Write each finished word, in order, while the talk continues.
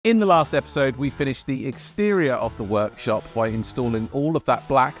In the last episode, we finished the exterior of the workshop by installing all of that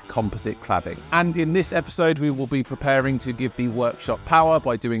black composite cladding. And in this episode, we will be preparing to give the workshop power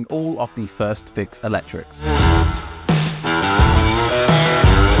by doing all of the first fix electrics.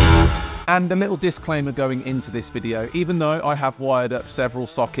 And a little disclaimer going into this video, even though I have wired up several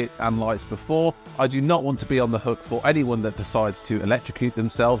sockets and lights before, I do not want to be on the hook for anyone that decides to electrocute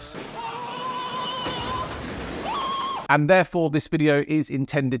themselves. And therefore this video is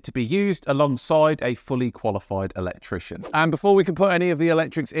intended to be used alongside a fully qualified electrician. And before we can put any of the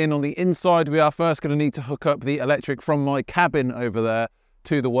electrics in on the inside, we are first going to need to hook up the electric from my cabin over there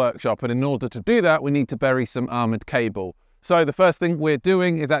to the workshop. And in order to do that, we need to bury some armoured cable. So the first thing we're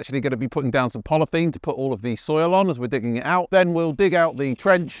doing is actually going to be putting down some polythene to put all of the soil on as we're digging it out. Then we'll dig out the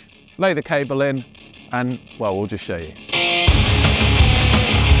trench, lay the cable in, and well, we'll just show you.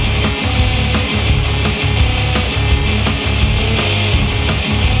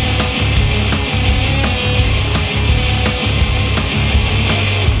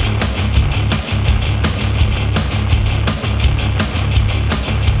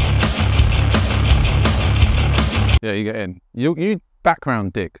 Yeah, you get in. You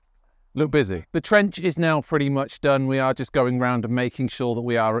background dig. Look busy. The trench is now pretty much done. We are just going around and making sure that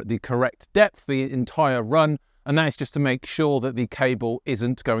we are at the correct depth the entire run. And that is just to make sure that the cable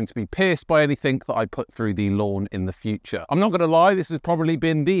isn't going to be pierced by anything that I put through the lawn in the future. I'm not going to lie, this has probably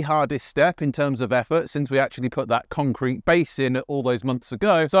been the hardest step in terms of effort since we actually put that concrete base in all those months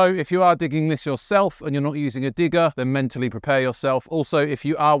ago. So if you are digging this yourself and you're not using a digger, then mentally prepare yourself. Also, if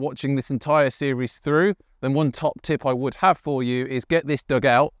you are watching this entire series through, then one top tip I would have for you is get this dug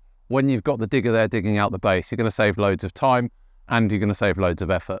out when you've got the digger there digging out the base. You're going to save loads of time and you're going to save loads of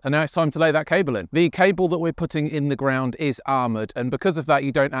effort. And now it's time to lay that cable in. The cable that we're putting in the ground is armoured, and because of that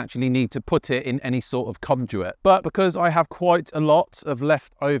you don't actually need to put it in any sort of conduit. But because I have quite a lot of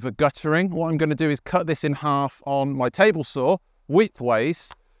leftover guttering, what I'm going to do is cut this in half on my table saw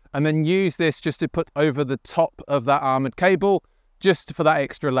widthways and then use this just to put over the top of that armoured cable, just for that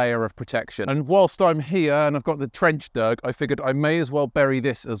extra layer of protection. And whilst I'm here and I've got the trench dug, I figured I may as well bury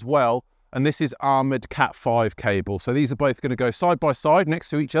this as well. And this is armoured Cat 5 cable. So these are both going to go side by side next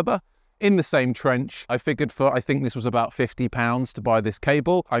to each other in the same trench. I figured for, I think this was about £50 to buy this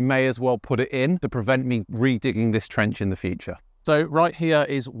cable. I may as well put it in to prevent me redigging this trench in the future. So right here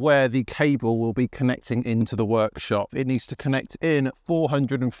is where the cable will be connecting into the workshop. It needs to connect in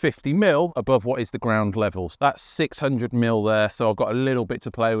 450 mil above what is the ground level. That's 600 mil there. So I've got a little bit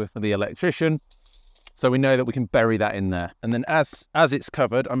to play with for the electrician. So we know that we can bury that in there. And then as it's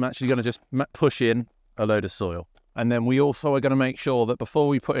covered, I'm actually going to just push in a load of soil. And then we also are going to make sure that before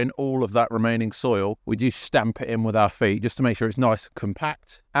we put in all of that remaining soil, we do stamp it in with our feet just to make sure it's nice and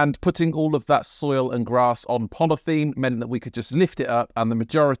compact. And putting all of that soil and grass on polythene meant that we could just lift it up and the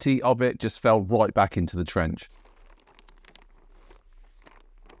majority of it just fell right back into the trench.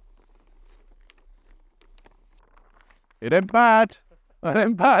 It ain't bad. It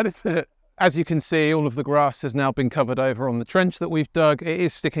ain't bad, is it? As you can see, all of the grass has now been covered over on the trench that we've dug. It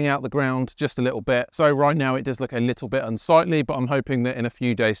is sticking out the ground just a little bit. So right now it does look a little bit unsightly, but I'm hoping that in a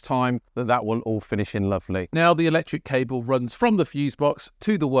few days' time that will all finish in lovely. Now the electric cable runs from the fuse box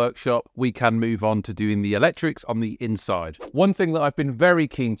to the workshop. We can move on to doing the electrics on the inside. One thing that I've been very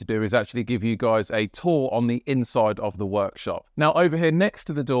keen to do is actually give you guys a tour on the inside of the workshop. Now over here next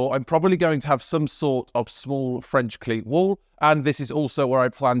to the door, I'm probably going to have some sort of small French cleat wall. And this is also where I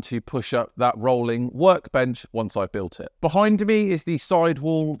plan to push up that rolling workbench once I've built it. Behind me is the side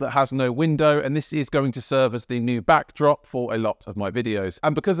wall that has no window, and this is going to serve as the new backdrop for a lot of my videos.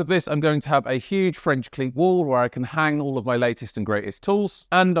 And because of this, I'm going to have a huge French cleat wall where I can hang all of my latest and greatest tools,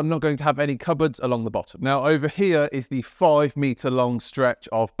 and I'm not going to have any cupboards along the bottom. Now over here is the 5-meter long stretch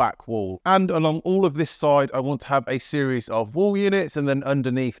of back wall. And along all of this side, I want to have a series of wall units and then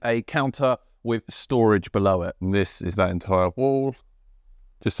underneath a counter with storage below it. And this is that entire wall,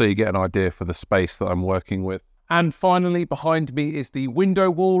 just so you get an idea for the space that I'm working with. And finally, behind me is the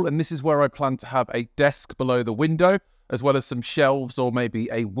window wall, and this is where I plan to have a desk below the window, as well as some shelves or maybe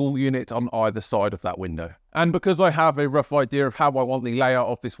a wall unit on either side of that window. And because I have a rough idea of how I want the layout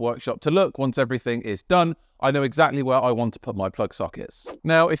of this workshop to look once everything is done, I know exactly where I want to put my plug sockets.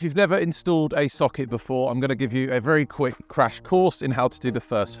 Now, if you've never installed a socket before, I'm going to give you a very quick crash course in how to do the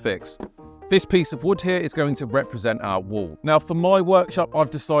first fix. This piece of wood here is going to represent our wall. Now for my workshop,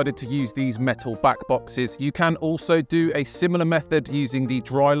 I've decided to use these metal back boxes. You can also do a similar method using the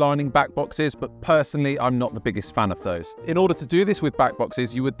dry lining back boxes, but personally, I'm not the biggest fan of those. In order to do this with back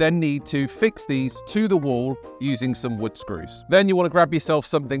boxes, you would then need to fix these to the wall using some wood screws. Then you want to grab yourself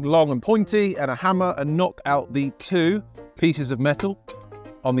something long and pointy and a hammer and knock out the two pieces of metal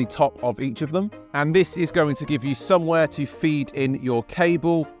on the top of each of them. And this is going to give you somewhere to feed in your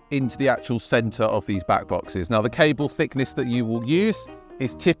cable into the actual center of these back boxes. Now, the cable thickness that you will use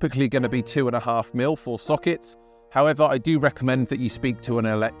is typically going to be 2.5 mil for sockets. However, I do recommend that you speak to an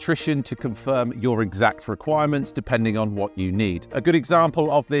electrician to confirm your exact requirements depending on what you need. A good example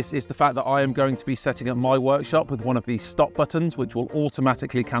of this is the fact that I am going to be setting up my workshop with one of these stop buttons, which will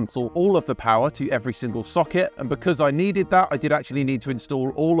automatically cancel all of the power to every single socket. And because I needed that, I did actually need to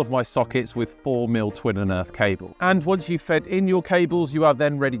install all of my sockets with 4 mil twin and earth cable. And once you've fed in your cables, you are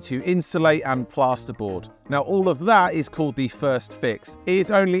then ready to insulate and plasterboard. Now, all of that is called the first fix. It is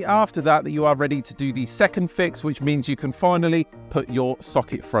only after that that you are ready to do the second fix, which means you can finally put your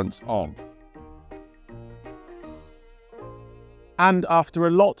socket fronts on. And after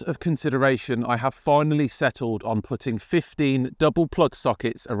a lot of consideration, I have finally settled on putting 15 double plug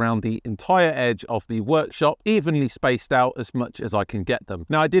sockets around the entire edge of the workshop, evenly spaced out as much as I can get them.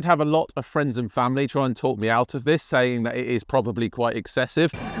 Now, I did have a lot of friends and family try and talk me out of this, saying that it is probably quite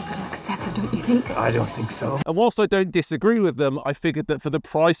excessive. It's a little excessive, don't you think? I don't think so. And whilst I don't disagree with them, I figured that for the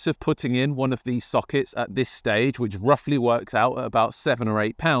price of putting in one of these sockets at this stage, which roughly works out at about £7 or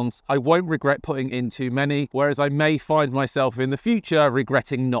 £8, I won't regret putting in too many, whereas I may find myself in the future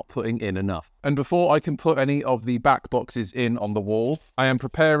regretting not putting in enough. And before I can put any of the back boxes in on the wall, I am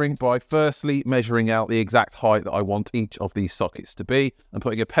preparing by firstly measuring out the exact height that I want each of these sockets to be and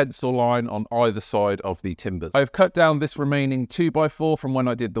putting a pencil line on either side of the timbers. I've cut down this remaining 2x4 from when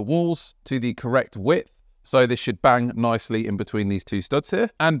I did the walls to the correct width. So this should bang nicely in between these two studs here.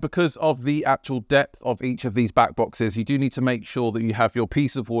 And because of the actual depth of each of these back boxes, you do need to make sure that you have your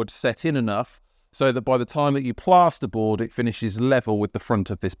piece of wood set in enough so that by the time that you plasterboard, it finishes level with the front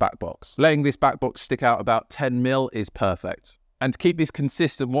of this back box. Letting this back box stick out about 10 mil is perfect. And to keep this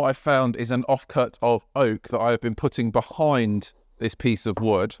consistent, what I found is an offcut of oak that I have been putting behind this piece of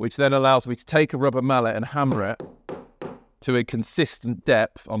wood, which then allows me to take a rubber mallet and hammer it to a consistent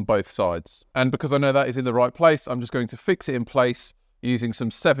depth on both sides. And because I know that is in the right place, I'm just going to fix it in place using some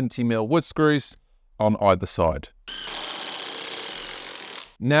 70 mil wood screws on either side.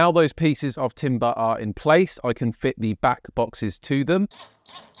 Now those pieces of timber are in place, I can fit the back boxes to them.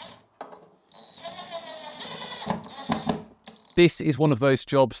 This is one of those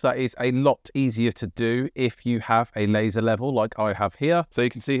jobs that is a lot easier to do if you have a laser level like I have here. So you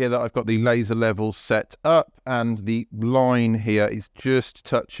can see here that I've got the laser level set up and the line here is just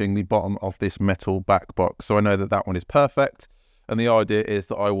touching the bottom of this metal back box. So I know that that one is perfect. And the idea is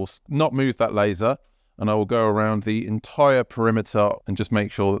that I will not move that laser, and I will go around the entire perimeter and just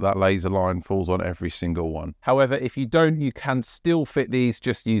make sure that that laser line falls on every single one. However, if you don't, you can still fit these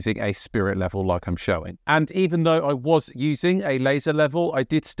just using a spirit level like I'm showing. And even though I was using a laser level, I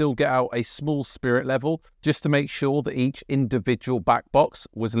did still get out a small spirit level just to make sure that each individual back box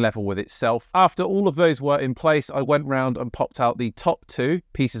was level with itself. After all of those were in place, I went round and popped out the top 2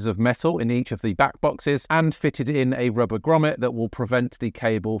 pieces of metal in each of the back boxes and fitted in a rubber grommet that will prevent the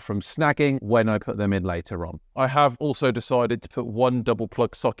cable from snagging when I put them in later on. I have also decided to put one double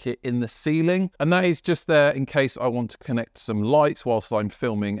plug socket in the ceiling, and that is just there in case I want to connect some lights whilst I'm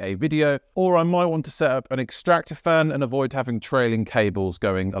filming a video, or I might want to set up an extractor fan and avoid having trailing cables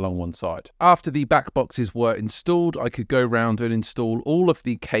going along one side. After the back boxes were installed, I could go round and install all of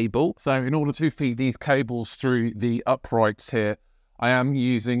the cable. So in order to feed these cables through the uprights here, I am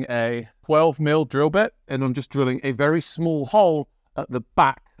using a 12 mil drill bit, and I'm just drilling a very small hole at the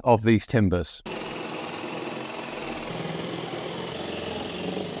back of these timbers.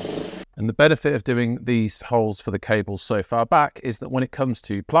 And the benefit of doing these holes for the cables so far back is that when it comes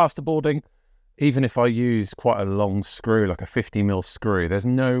to plasterboarding, even if I use quite a long screw, like a 50 mil screw, there's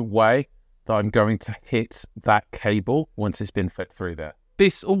no way that I'm going to hit that cable once it's been fed through there.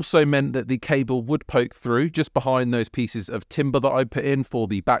 This also meant that the cable would poke through just behind those pieces of timber that I put in for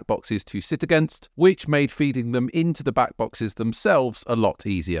the back boxes to sit against, which made feeding them into the back boxes themselves a lot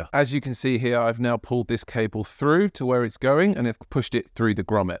easier. As you can see here, I've now pulled this cable through to where it's going and I've pushed it through the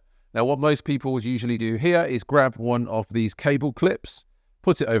grommet. Now, what most people would usually do here is grab one of these cable clips,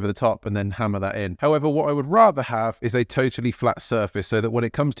 put it over the top and then hammer that in. However, what I would rather have is a totally flat surface so that when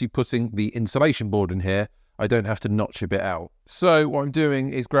it comes to putting the insulation board in here, I don't have to notch a bit out. So what I'm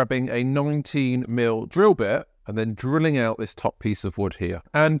doing is grabbing a 19 mil drill bit and then drilling out this top piece of wood here.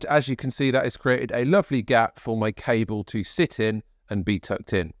 And as you can see, that has created a lovely gap for my cable to sit in and be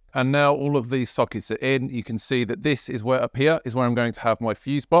tucked in. And now all of these sockets are in. You can see that this is where up here is where I'm going to have my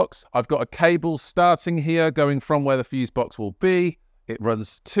fuse box. I've got a cable starting here going from where the fuse box will be. It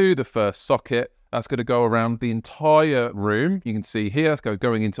runs to the first socket. That's going to go around the entire room. You can see here, it's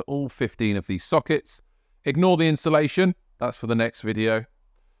going into all 15 of these sockets. Ignore the insulation. That's for the next video.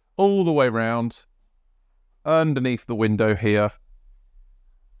 all the way round underneath the window here,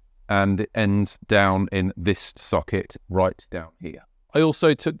 and it ends down in this socket right down here. I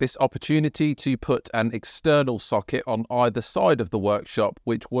also took this opportunity to put an external socket on either side of the workshop,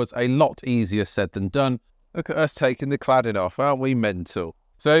 which was a lot easier said than done. Look at us taking the cladding off, aren't we mental?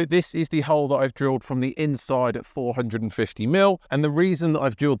 So this is the hole that I've drilled from the inside at 450 mil. And the reason that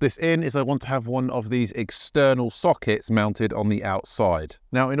I've drilled this in is I want to have one of these external sockets mounted on the outside.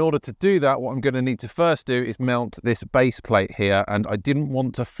 Now, in order to do that, what I'm going to need to first do is mount this base plate here. And I didn't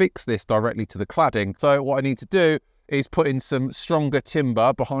want to fix this directly to the cladding. So what I need to do is put in some stronger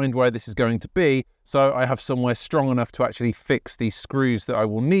timber behind where this is going to be, so I have somewhere strong enough to actually fix these screws that I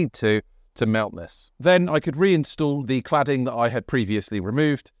will need to mount this. Then I could reinstall the cladding that I had previously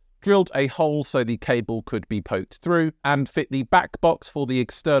removed, drilled a hole so the cable could be poked through, and fit the back box for the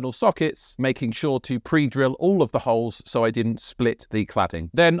external sockets, making sure to pre-drill all of the holes so I didn't split the cladding.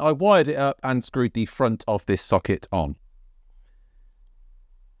 Then I wired it up and screwed the front of this socket on.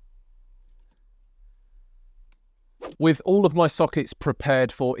 With all of my sockets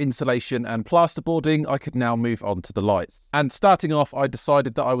prepared for insulation and plasterboarding, I could now move on to the lights. And starting off, I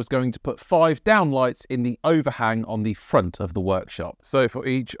decided that I was going to put 5 downlights in the overhang on the front of the workshop. So for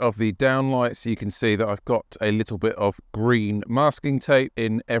each of the downlights, you can see that I've got a little bit of green masking tape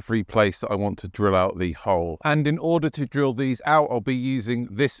in every place that I want to drill out the hole. And in order to drill these out, I'll be using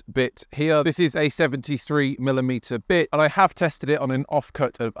this bit here. This is a 73mm bit, and I have tested it on an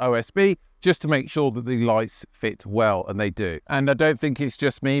offcut of OSB, just to make sure that the lights fit well, and they do. And I don't think it's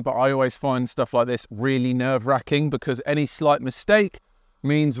just me, but I always find stuff like this really nerve-wracking because any slight mistake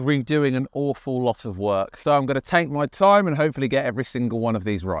means redoing an awful lot of work. So I'm going to take my time and hopefully get every single one of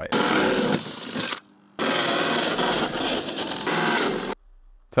these right.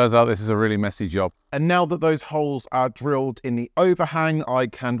 Turns out this is a really messy job. And now that those holes are drilled in the overhang, I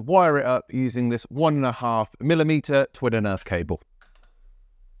can wire it up using this 1.5mm twin and earth cable.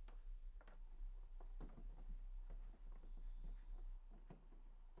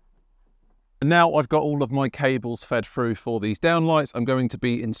 Now I've got all of my cables fed through for these downlights. I'm going to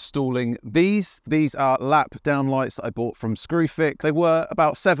be installing these. These are lap downlights that I bought from Screwfix. They were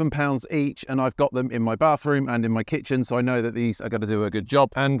about £7 each, and I've got them in my bathroom and in my kitchen, so I know that these are going to do a good job.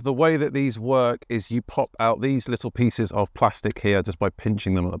 And the way that these work is you pop out these little pieces of plastic here just by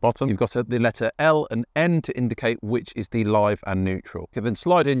pinching them at the bottom. You've got the letter L and N to indicate which is the live and neutral. You can then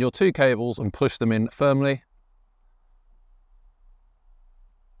slide in your 2 cables and push them in firmly.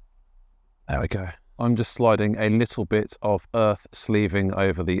 There we go. I'm just sliding a little bit of earth sleeving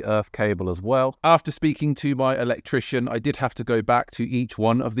over the earth cable as well. After speaking to my electrician, I did have to go back to each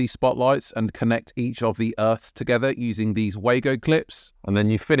one of these spotlights and connect each of the earths together using these Wago clips. And then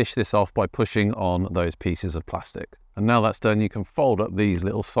you finish this off by pushing on those pieces of plastic. And now that's done, you can fold up these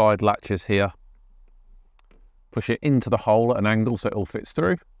little side latches here, push it into the hole at an angle so it all fits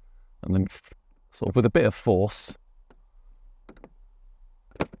through, and then sort of with a bit of force,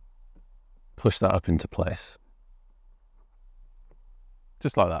 push that up into place.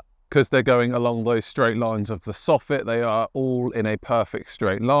 Just like that. Because they're going along those straight lines of the soffit, they are all in a perfect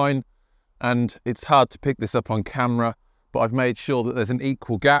straight line. And it's hard to pick this up on camera, but I've made sure that there's an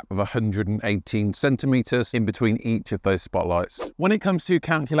equal gap of 118 centimeters in between each of those spotlights. When it comes to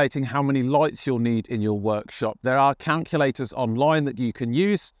calculating how many lights you'll need in your workshop, there are calculators online that you can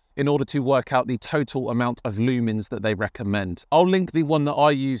use in order to work out the total amount of lumens that they recommend. I'll link the one that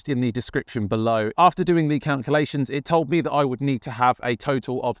I used in the description below. After doing the calculations, it told me that I would need to have a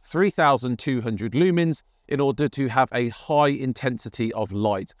total of 3,200 lumens in order to have a high intensity of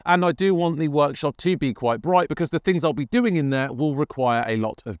light. And I do want the workshop to be quite bright because the things I'll be doing in there will require a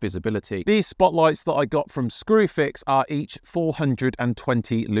lot of visibility. These spotlights that I got from Screwfix are each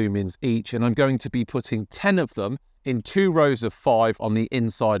 420 lumens each, and I'm going to be putting 10 of them in 2 rows of 5 on the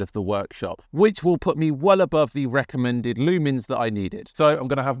inside of the workshop, which will put me well above the recommended lumens that I needed. So I'm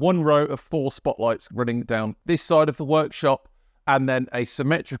going to have 1 row of 4 spotlights running down this side of the workshop, and then a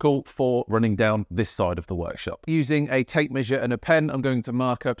symmetrical 4 running down this side of the workshop. Using a tape measure and a pen, I'm going to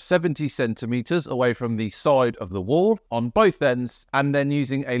mark up 70 centimeters away from the side of the wall on both ends, and then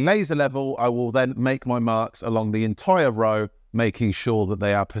using a laser level, I will then make my marks along the entire row, making sure that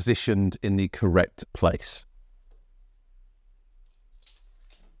they are positioned in the correct place.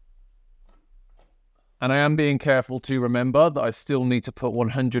 And I am being careful to remember that I still need to put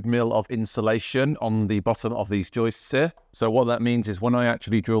 100mm of insulation on the bottom of these joists here. So what that means is when I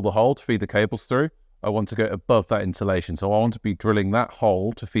actually drill the hole to feed the cables through, I want to go above that insulation. So I want to be drilling that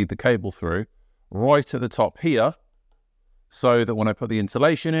hole to feed the cable through right at the top here, so that when I put the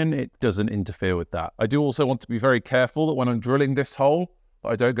insulation in, it doesn't interfere with that. I do also want to be very careful that when I'm drilling this hole, that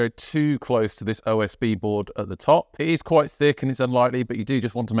I don't go too close to this OSB board at the top. It is quite thick and it's unlikely, but you do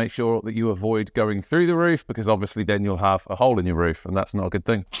just want to make sure that you avoid going through the roof, because obviously then you'll have a hole in your roof and that's not a good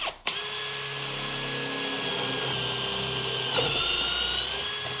thing.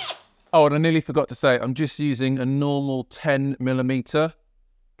 Oh, and I nearly forgot to say, I'm just using a normal 10mm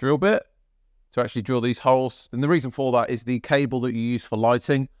drill bit to actually drill these holes. And the reason for that is the cable that you use for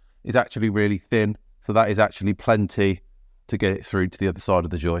lighting is actually really thin. So that is actually plenty to get it through to the other side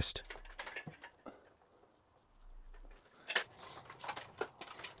of the joist.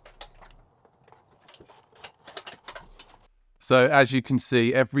 So as you can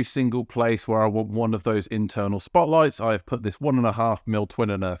see, every single place where I want one of those internal spotlights, I have put this 1.5mm twin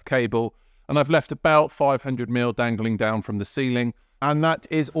and earth cable, and I've left about 500mm dangling down from the ceiling. And that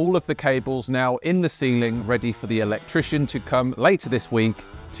is all of the cables now in the ceiling, ready for the electrician to come later this week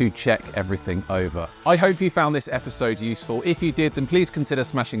to check everything over. I hope you found this episode useful. If you did, then please consider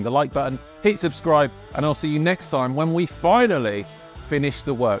smashing the like button, hit subscribe, and I'll see you next time when we finally finish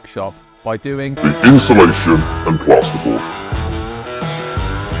the workshop by doing insulation and plasterboard.